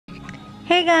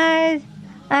Hey guys,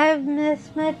 I have Miss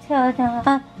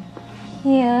Matilda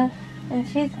here, and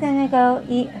she's gonna go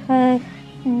eat her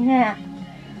snack.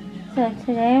 So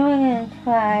today we're gonna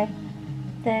try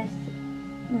this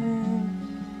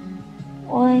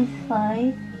orange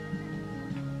slice.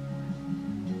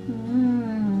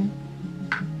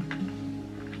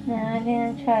 Now we're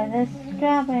gonna try this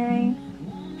strawberry.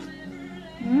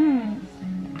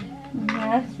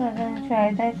 Next we're gonna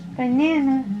try this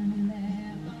banana.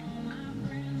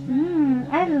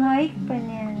 I like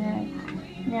bananas.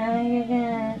 Now you're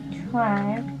gonna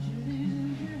try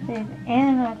these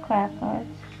animal crackers.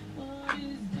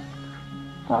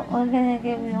 But we're gonna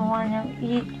give you one of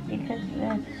each because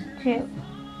there's two.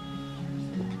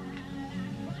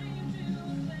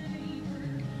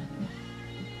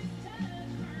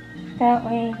 That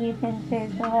way you can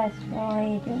save the rest for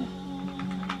later.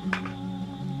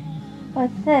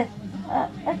 What's this?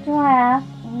 A giraffe.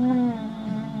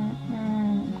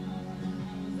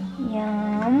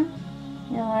 Yum.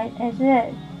 Now what is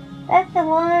this? That's a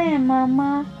lion,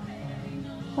 Mama.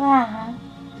 Wow.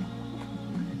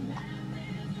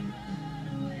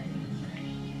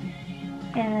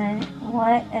 And then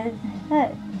what is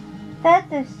this?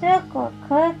 That's a circle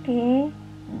cookie.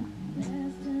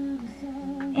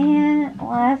 And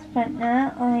last but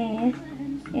not least,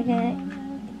 you're gonna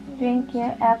drink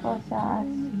your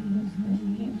applesauce.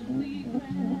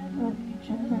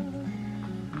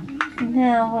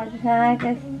 Now, was that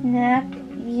a snack?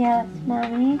 Yes,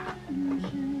 Mommy.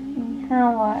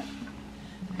 Now what?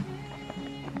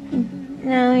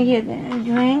 Now you're gonna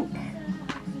drink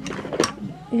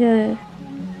your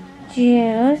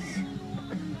juice.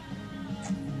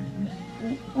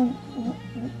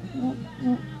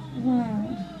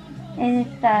 And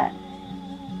it's got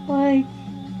white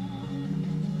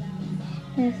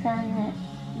juice on it.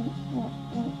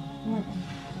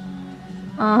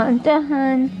 All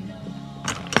done.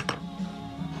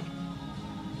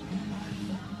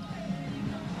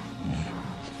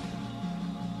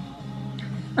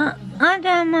 I'm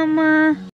done, Mama.